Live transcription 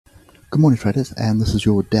Good morning, traders, and this is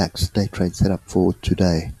your Dax day trade setup for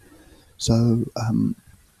today. So,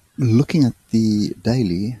 looking at the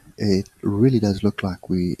daily, it really does look like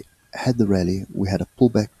we had the rally. We had a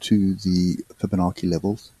pullback to the Fibonacci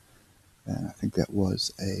levels, and I think that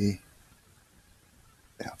was a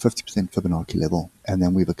 50% Fibonacci level, and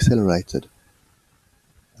then we've accelerated,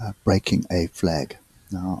 breaking a flag.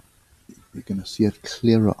 Now, you're going to see it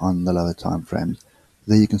clearer on the lower time frames.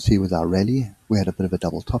 There you can see with our rally, we had a bit of a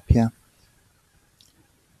double top here,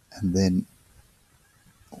 and then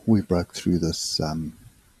we broke through this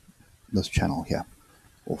this channel here,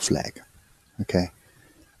 or flag. Okay,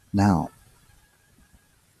 now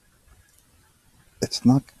it's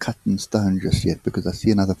not cut in stone just yet because I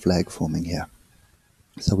see another flag forming here.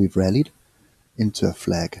 So we've rallied into a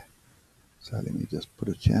flag. So let me just put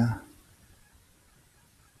it here.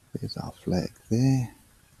 There's our flag there.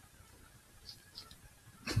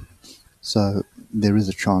 So there is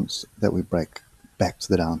a chance that we break back to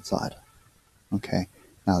the downside. Okay,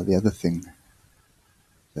 now the other thing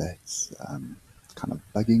that's kind of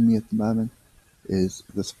bugging me at the moment is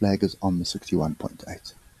this flag is on the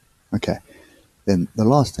 61.8. Okay, then the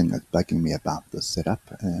last thing that's bugging me about this setup,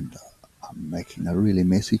 and I'm making a really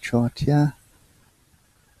messy chart here,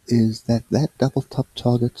 is that double top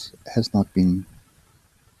target has not been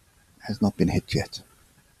hit yet.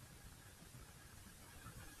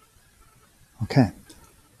 Okay,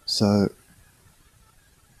 so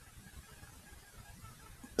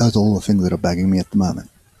those are all the things that are bugging me at the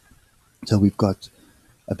moment. So we've got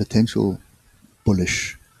a potential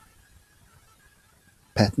bullish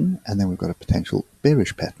pattern, and then we've got a potential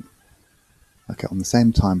bearish pattern. Okay, on the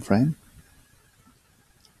same time frame,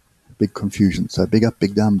 big confusion. So big up,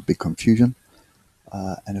 big down, big confusion.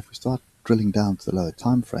 And if we start drilling down to the lower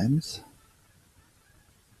time frames,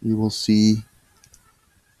 you will see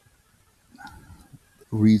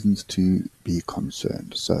reasons to be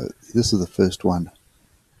concerned. So this is the first one.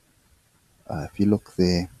 If you look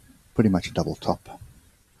there, pretty much a double top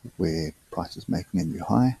where price is making a new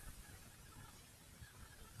high,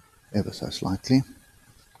 ever so slightly.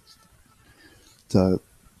 So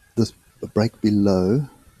this break below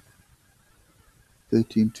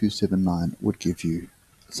 13,279 would give you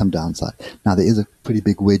some downside. Now there is a pretty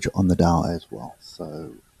big wedge on the Dow as well,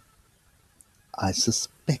 so I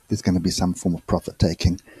suspect there's going to be some form of profit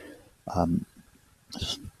taking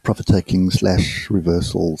slash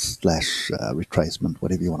reversal slash retracement,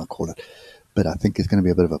 whatever you want to call it. But I think it's going to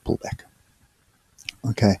be a bit of a pullback.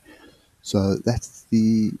 Okay, so that's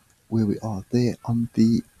where we are there on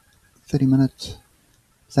the 30-minute.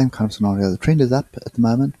 Same kind of scenario. The trend is up at the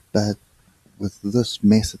moment, but with this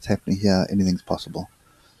mess that's happening here, anything's possible.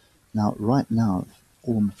 Now, right now,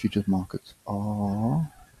 all the futures markets are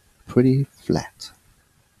pretty flat.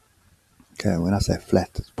 Okay, when I say flat,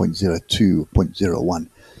 it's 0.02, 0.01.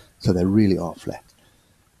 So they really are flat.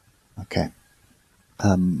 Okay.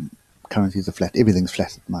 Currencies are flat. Everything's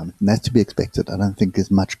flat at the moment. And that's to be expected. I don't think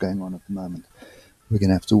there's much going on at the moment. We're going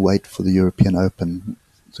to have to wait for the European Open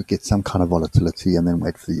to get some kind of volatility and then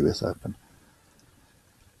wait for the US Open.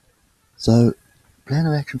 So, plan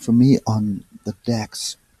of action for me on the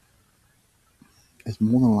DAX is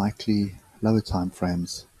more than likely lower time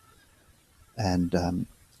frames and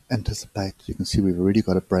anticipate. You can see we've already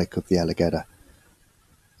got a break of the alligator.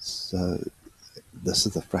 So this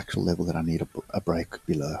is the fractal level that I need a break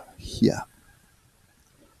below here.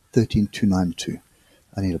 13,292.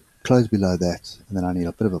 I need a close below that, and then I need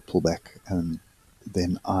a bit of a pullback, and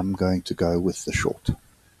then I'm going to go with the short.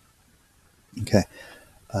 Okay.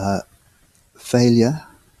 Failure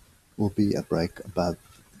will be a break above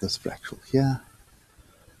this fractal here,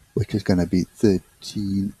 which is going to be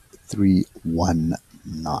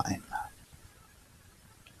 13,319.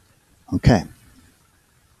 Okay.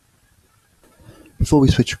 Before we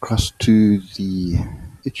switch across to the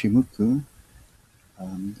Ichimoku,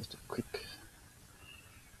 just a quick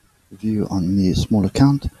view on the small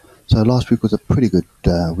account. So last week was a pretty good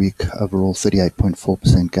week overall,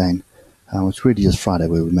 38.4% gain. It's really just Friday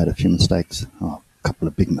where we made a few mistakes, a couple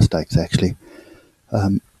of big mistakes actually.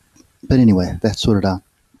 But anyway, that's sorted out.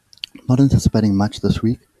 Not anticipating much this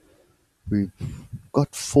week. We've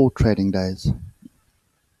got 4 trading days,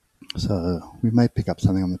 so we may pick up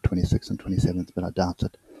something on the 26th and 27th, but I doubt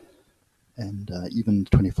it. And even the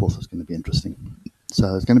 24th is going to be interesting.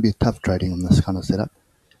 So it's going to be tough trading on this kind of setup.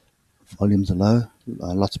 Volumes are low,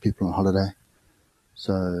 lots of people on holiday,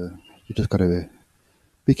 so you just got to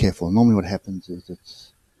be careful. Normally what happens is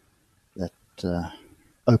it's that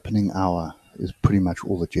opening hour is pretty much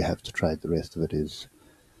all that you have to trade. The rest of it is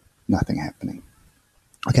nothing happening.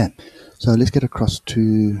 Okay, so let's get across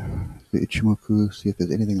to the Ichimoku, see if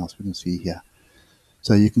there's anything else we can see here.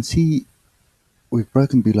 So you can see we've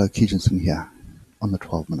broken below Kijinsen here on the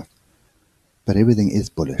 12 minute, but everything is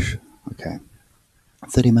bullish. Okay,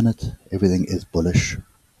 30 minute, everything is bullish.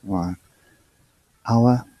 Right.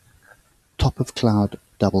 Hour, top of cloud,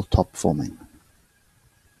 double top forming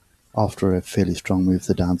after a fairly strong move to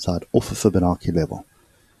the downside off a Fibonacci level.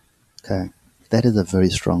 Okay, that is a very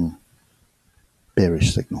strong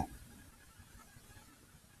bearish signal.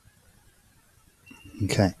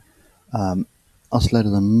 Okay,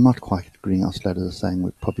 oscillators are not quite agreeing. Oscillators are saying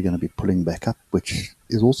we're probably going to be pulling back up, which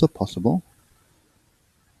is also possible.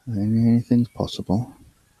 Anything's possible,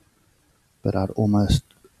 but I'd almost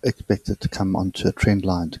expect it to come onto a trend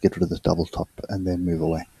line to get rid of this double top and then move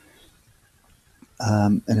away.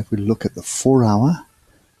 And if we look at the 4 hour,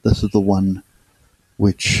 this is the one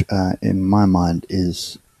which in my mind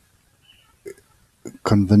is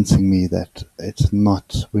convincing me that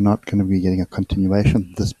we're not going to be getting a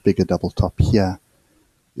continuation. This bigger double top here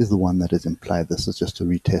is the one that is in play. This is just a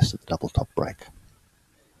retest of the double top break.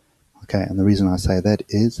 Okay, and the reason I say that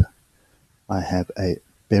is I have a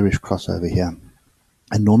bearish crossover here.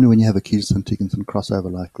 And normally when you have a Kijinsen-Dickinson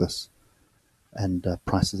crossover like this and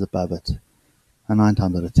prices above it, 9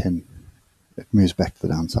 times out of 10, it moves back to the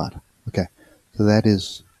downside. Okay, so that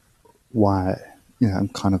is why I'm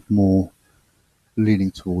kind of more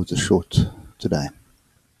leaning towards a short today.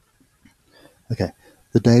 Okay,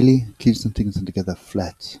 the daily, Kijinsen-Dickinson together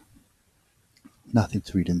flat. Nothing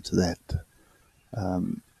to read into that.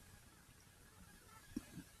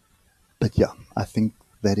 But yeah, I think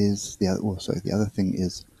that is the other. Also, the other thing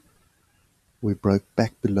is we broke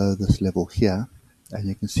back below this level here, and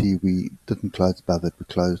you can see we didn't close above it. We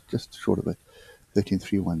closed just short of it,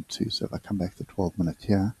 13.312. So if I come back to 12 minutes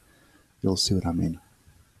here, you'll see what I mean.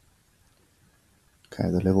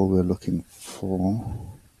 Okay, the level we're looking for.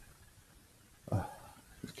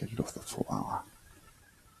 Let's get it off the 4 hour.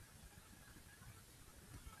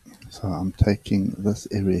 So I'm taking this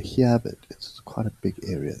area here, but it's quite a big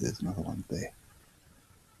area. There's another one there.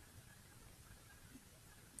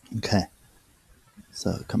 Okay,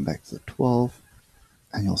 so come back to the 12,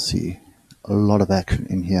 and you'll see a lot of action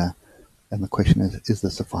in here. And the question is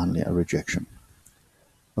this finally a rejection?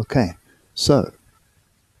 Okay, so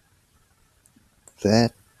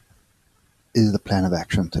that is the plan of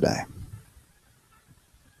action today.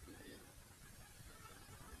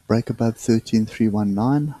 Break above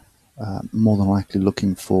 13.319, more than likely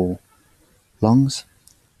looking for longs.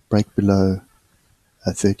 Break below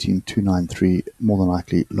 13.293, more than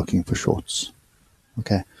likely looking for shorts.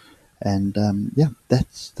 Okay, and yeah,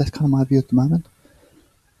 that's kind of my view at the moment.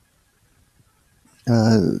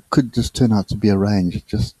 Could just turn out to be a range. It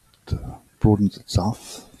just broadens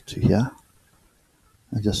itself to here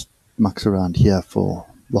and just mucks around here for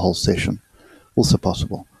the whole session. Also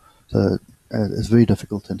possible. So it's very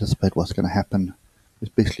difficult to anticipate what's going to happen,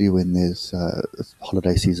 especially when there's a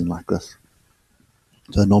holiday season like this.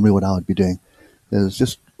 So normally what I would be doing is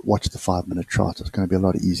just watch the 5-minute chart. It's going to be a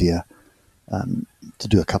lot easier to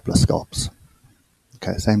do a couple of scalps.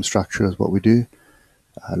 Okay, same structure as what we do.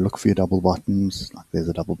 Look for your double bottoms, like there's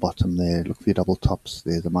a double bottom there. Look for your double tops,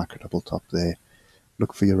 there's a micro double top there.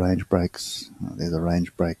 Look for your range breaks, there's a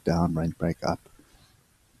range break down, range break up.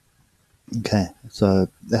 Okay, so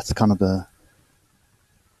that's kind of the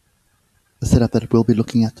setup that we'll be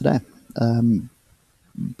looking at today.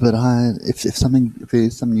 But if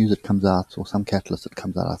there's some news that comes out or some catalyst that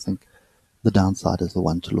comes out, I think the downside is the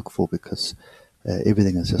one to look for, because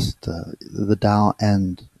everything is just the Dow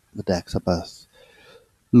and the Dax are both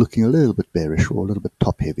looking a little bit bearish, or a little bit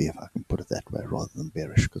top heavy, if I can put it that way, rather than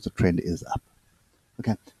bearish, because the trend is up.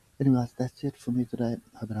 Okay, anyways, that's it for me today.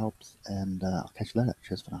 Hope it helps, and I'll catch you later.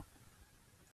 Cheers for now.